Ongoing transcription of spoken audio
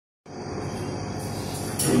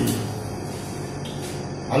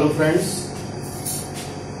Hello friends,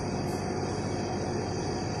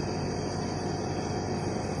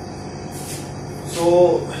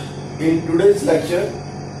 so in today's lecture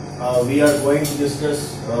we are going to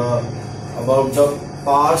discuss about the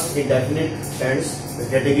past indefinite tense, the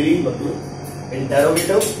category मतलब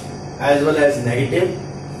interrogative as well as negative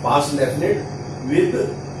past indefinite with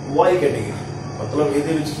y category। मतलब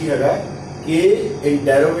ਇਹਦੇ ਵਿੱਚ ਕੀ ਹੈਗਾ कि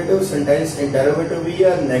interrogative sentence interrogative भी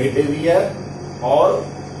है, negative भी है, और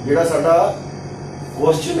जिहड़ा साडा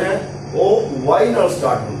क्वेश्चन है वो वाई नाल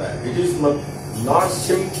स्टार्ट होता है। It is not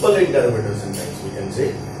simple interrogative sentence, we can say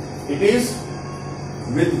it is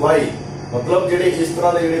with Y. मतलब जिहड़े इस तरह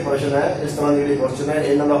के जिहड़े प्रश्न है, इस तरह के जिहड़े क्वेश्चन है,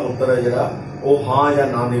 इन्हां दा उत्तर है जिहड़ा वो हाँ या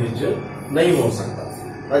ना दे विच नहीं हो सकता।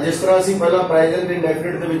 तो जिस तरह असीं पहला प्रेजेंट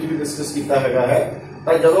इंडेफिनिट दे विच भी डिस्कस कीता हैगा है,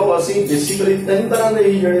 तो जदों असीं बेसिकली तीन तरह के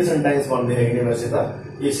ही जिहड़े सेंटेंस बनते हैं वैसे तो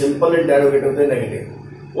ये सिंपल इंटेरोगेटिव ते नेगेटिव,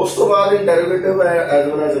 उस तो बाद interrogative as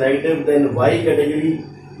well as negative, then Y category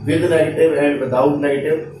with negative and without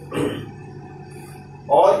negative.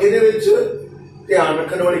 और इहदे विच ध्यान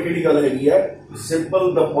रखने वाली किहड़ी गल हैगी है, simple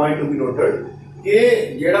the point to be noted कि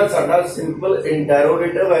जिहड़ा साडा simple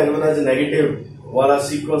interrogative as well as negative वाला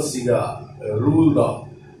सीक्वेंस सीगा रूल दा,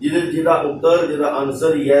 जिहदा उत्तर जिहदा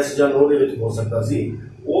आंसर यस या नो दे विच हो सकता सी,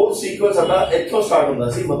 वो सीक्वेंस साडा इत्थों स्टार्ट हुंदा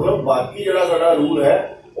सी। मतलब बाकी जिहड़ा साडा रूल है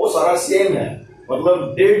वो सारा सेम है। मतलब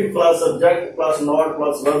did plus subject plus not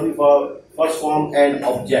plus verb for first form and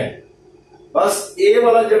object. बस ए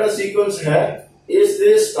वाला जिहड़ा सीक्वेंस है, इस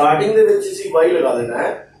दे स्टार्टिंग दे विच असीं वाई लगा देना है।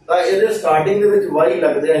 तां इहदे स्टार्टिंग दे विच वाई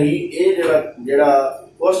लगदिआं ही ए जिहड़ा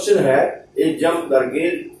क्वेश्चन है ये जंप करके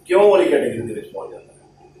क्यों वाली कैटेगरी दे विच पहुंच जाता है।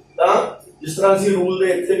 तां जिस तरह असीं रूल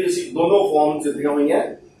दे इत्थे भी असीं दोनों फॉर्म्स दित्तियां होईयां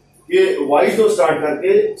कि वाई तो स्टार्ट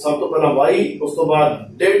करके सब तो पहला वाई, उस तो बाद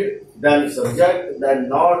did, then subject, then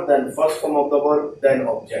not, then first form of the verb, then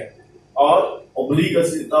object. और ऑब्लिक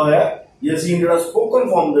असीं दित्ता होया ये असीं जिहड़ा स्पोकन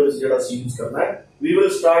फॉर्म दे विच जिहड़ा यूज करना है, we will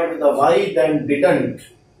start with the Y, then didn't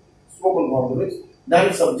spoken form they which,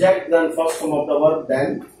 then subject, then first form of the verb, then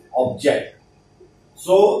object.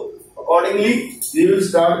 So accordingly we will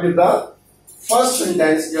start with the first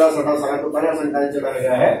sentence. जिहड़ा साडा सारा तो पहला sentence जिहड़ा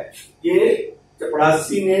हैगा है कि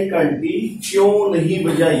चपड़ासी ने घंटी क्यों नहीं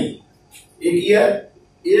बजाई। एक ही है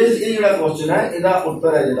इस जिहड़ा क्वेश्चन है, इहदा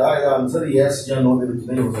उत्तर है जिहड़ा इहदा आंसर यस या नो दे विच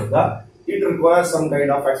नहीं हो सकता। It requires some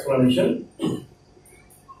kind of explanation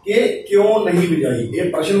कि क्यों नहीं बजाई। ये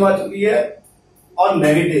प्रश्नवाचक भी है और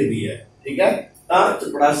नेगेटिव भी है, ठीक है। तां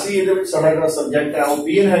चपड़ासी इहदे विच साडा जिहड़ा सब्जेक्ट है वो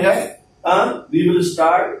पीएन हैगा। We will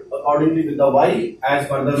start accordingly with the y as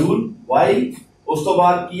per the rule y। उस तो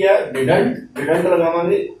बाद की है didn't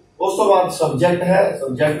लगावांगे। उस तो बाद सब्जेक्ट है,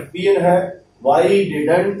 सब्जेक्ट पीएन है, y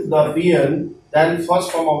didn't the pn, then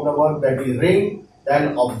first form of the verb that is ring, then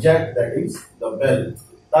object that is the bell।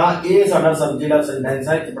 ता ये साडा सब्जेक्ट सेंटेंस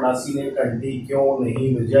है चपड़ासी ने घंटी क्यों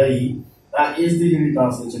नहीं बजाई। ता इस दी जिहड़ी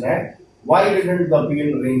ट्रांसलेशन है why didn't the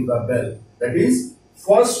pn ring the bell, that is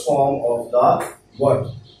first form of the verb।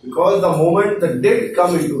 Because the moment the did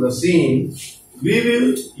come into the scene, we will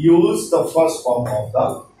use the first form of the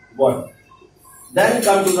verb। Then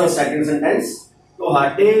come to the second sentence,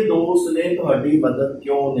 तुहाडे दोस्त ने तुहाडी मदद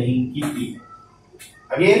क्यों नहीं की।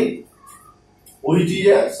 Again वही चीज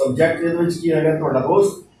है, सब्जेक्ट दे विच की हैगा तुहाडा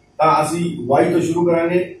दोस्त, तां असीं why तो शुरू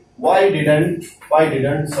करांगे। why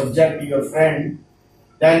didn't subject your friend,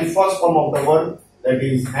 then first form of the verb that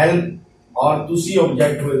is help, और तुसी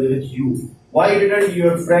ऑब्जेक्ट होए दे विच you। Why didn't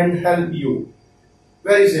your friend help you?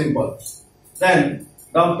 Very simple। Then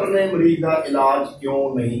doctor ने मरीज का इलाज क्यों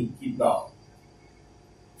नहीं किया।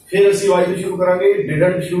 फिर असीं why तो शुरू करांगे,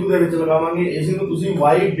 didn't शुरू दे विच लगावांगे। इसी नूं तुसीं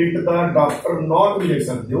why did दा डॉक्टर नॉट भी लिख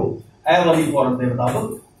सकते हो ए वाली फॉर्म दे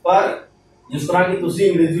मुताबिक। पर जिस तरह की तुसीं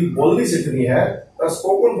अंग्रेजी बोलनी सीखनी है तो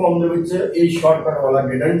स्पोकन फॉर्म दे विच ए शॉर्टकट वाला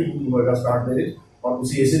didn't यूज होएगा स्टार्ट दे विच, और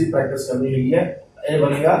तुसीं इसे दी प्रैक्टिस करनी है। ए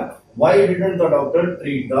बनेगा why didn't the doctor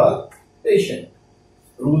treat the patient।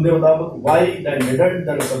 Rule दे मुताबिक why, then didn't,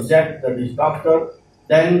 then subject that is doctor,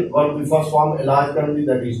 then verb की फर्स्ट फॉर्म इलाज करनी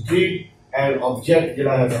that is treat, and object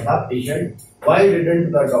जिहड़ा है साडा patient। why didn't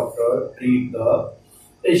the doctor treat the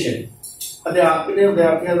patient। अध्यापक ने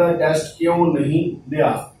विद्यार्थियों का टेस्ट क्यों नहीं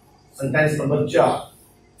लिया। Sentence number 4।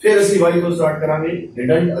 फिर असीं why को स्टार्ट करांगे,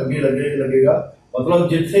 didn't अगे लगेगा। मतलब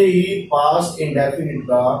जिथे ही पास्ट इंडेफिनिट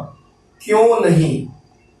का क्यों नहीं,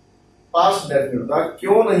 पास्ट डेफिनेट का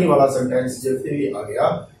क्यों नहीं वाला सेंटेंस जिथे भी आ गया,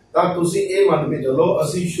 तां तुसीं ये मान के चलो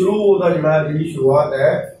असीं शुरू ओदा जिहड़ी शुरुआत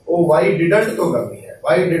है वो why didn't तो करनी है।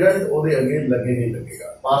 why didn't ओदे अगे लगे नहीं लगेगा।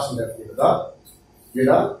 पास्ट डेफिनेट का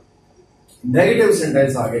जिहड़ा नेगेटिव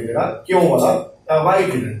सेंटेंस आ गया जिहड़ा क्यों वाला, why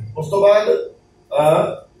didn't। उस तो बाद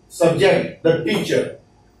सब्जेक्ट द टीचर,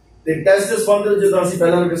 ਤੇ ਟੈਸਟ ਰਿਸਪੌਂਸ ਜਿੱਦਾਂ ਅਸੀਂ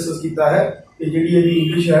ਪਹਿਲਾਂ ਡਿਸਕਸ ਕੀਤਾ ਹੈ ਕਿ ਜਿਹੜੀ ਇਹਦੀ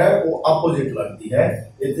ਇੰਗਲਿਸ਼ ਹੈ ਉਹ ਆਪੋਜ਼ਿਟ ਲੱਗਦੀ ਹੈ।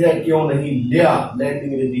 ਇੱਥੇ ਕਿਉਂ ਨਹੀਂ ਲਿਆ, ਲੈਣ ਦੀ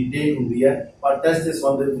ਅੰਗਰੇਜ਼ੀ ਟੇਕ ਹੁੰਦੀ ਹੈ, ਪਰ ਟੈਸਟ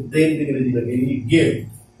ਰਿਸਪੌਂਸ ਦੇ ਵਿੱਚ ਦੇਣ ਦੀ ਅੰਗਰੇਜ਼ੀ ਲੱਗੇਗੀ give.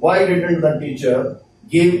 Y didn't the teacher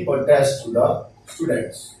give a test to the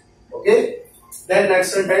students. Okay, then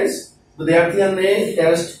next sentence, विद्यार्थियों ने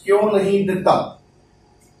टेस्ट क्यों नहीं दिता।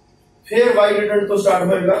 फिर वाई डिडंट तो स्टार्ट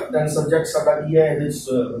होएगा, देन सब्जेक्ट साडा की है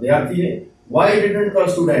विद्यार्थी है। Y didn't the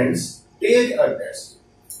students take a test.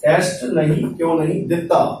 Test नहीं क्यों नहीं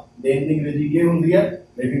दिता, देन दी अंग्रेजी के हुंदी है,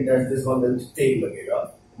 लेकिन test this one which take लगेगा।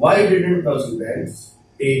 Y didn't the students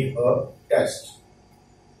take a test.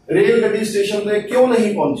 रेलगाड़ी स्टेशन पे क्यों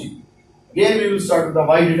नहीं पहुंची। Again we will start with the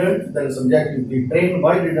why didn't, then subject will be train,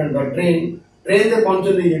 why didn't the train, train ਦੇ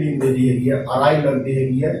ਪਹੁੰਚਣ ਦੀ ਜਿਹੜੀ ਅੰਗਰੇਜ਼ੀ ਹੈਗੀ ਹੈ arrive ਲੱਗਦੀ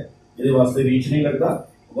ਹੈਗੀ ਹੈ, ਜਿਹਦੇ ਵਾਸਤੇ reach ਨਹੀਂ ਲੱਗਦਾ।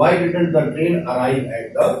 why didn't the train arrive at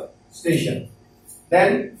the station।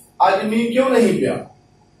 then ਅੱਜ ਮੀਂਹ ਕਿਉਂ ਨਹੀਂ ਪਿਆ।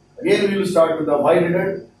 again we will start with the why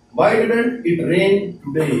didn't it rain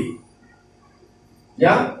today,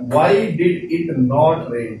 ਜਾਂ why did it not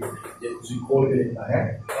rain today। ਜੇ ਤੁਸੀਂ ਖੋਲ ਕੇ ਲਿਖਣਾ ਹੈ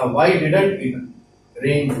ਤਾਂ why didn't it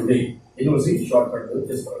rain today, ਇਹਨੂੰ ਅਸੀਂ ਸ਼ਾਰਟਕਟ ਦੇ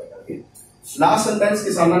ਵਿੱਚ ਇਸ ਤਰ੍ਹਾਂ ਲਿਖਾਂਗੇ। लास्ट सेंटेंस,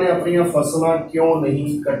 किसानों ने अपनी फसलां क्यों नहीं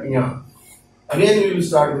कटियां। Again we will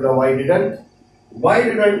start with why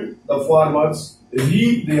didn't the farmers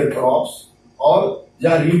reap there crops, और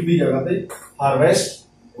या रीप की जगह पे harvest.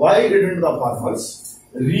 Why didn't the farmers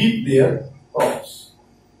reap there crops.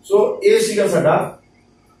 सो ये सीगा साडा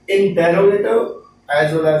interrogative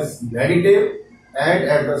as well as negative and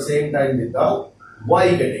at the same time with the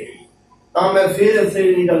why category. तो मैं फिर इसे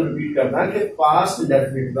ये गल रिपीट करना कि पास्ट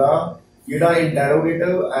इंडेफिनिट दा ਜਿਹੜਾ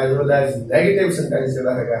interrogative as well as negative sentence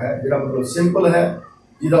ਜਿਹੜਾ ਹੈਗਾ ਹੈ, ਜਿਹੜਾ ਮਤਲਬ ਸਿੰਪਲ ਹੈ,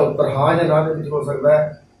 ਜਿਹਦਾ ਉੱਤਰ ਹਾਂ ਜਾਂ ਨਾ ਦੇ ਵਿੱਚ ਹੋ ਸਕਦਾ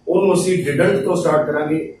ਹੈ, ਉਹਨੂੰ ਅਸੀਂ ਡਿਡੰਟ ਤੋਂ ਸਟਾਰਟ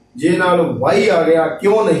ਕਰਾਂਗੇ। ਜੇ ਨਾਲ ਵਾਈ ਆ ਗਿਆ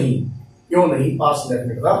ਕਿਉਂ ਨਹੀਂ ਪਾਸਟ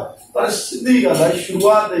ਇੰਡੈਫਿਨਿਟ ਦਾ, ਪਰ ਸਿੱਧੀ ਗੱਲ ਹੈ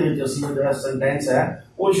ਸ਼ੁਰੂਆਤ ਦੇ ਵਿੱਚ ਅਸੀਂ ਜਿਹੜਾ ਸੈਂਟੈਂਸ ਹੈ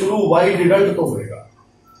ਉਹ ਸ਼ੁਰੂ ਵਾਈ ਡਿਡੰਟ ਤੋਂ ਹੋਏਗਾ,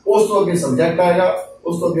 ਉਸ ਤੋਂ ਅੱਗੇ ਸਬਜੈਕਟ ਆਏਗਾ,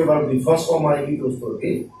 ਉਸ ਤੋਂ ਅੱਗੇ ਵਰਬ ਦੀ ਫਸਟ ਫਾਰਮ ਆਏਗੀ, ਉਸ ਤੋਂ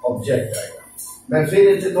ਅੱਗੇ ਆਬਜੈਕਟ ਆਏਗਾ। ਮੈਂ ਫਿਰ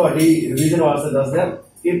ਇੱਥੇ ਤੁਹਾਡੀ ਰਿਵੀਜ਼ਨ ਵਾਸਤੇ ਦੱਸ ਦਿਆਂ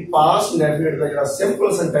कि पास्ट इंडेफिनिट का जो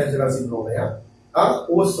सिंपल सेंटेंस जो बनाने हैं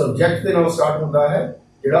वो सब्जेक्ट के नाल स्टार्ट होता है,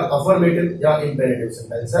 जो अफर्मेटिव या इंपेरेटिव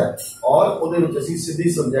सेंटेंस है, और वो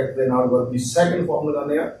सीधी सब्जेक्ट के नाल वर्ब की सेकंड फॉर्म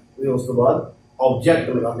लगाने हैं, उस तो बाद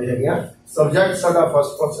ऑब्जेक्ट लगाते हैं। सब्जेक्ट साडा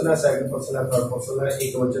फर्स्ट पर्सन है, सेकंड पर्सन है, थर्ड पर्सन है,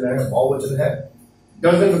 एक वचन है, बहुवचन है,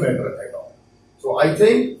 doesn't matter at all. So I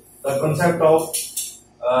think the concept of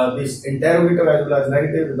this interrogative as well as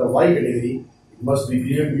negative with the Y category must be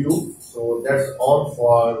clear to you. So that's all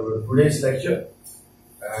for today's lecture,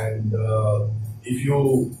 and if you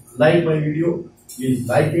like my video, please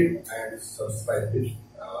like it and subscribe it.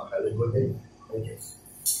 Have a good day. Thank you.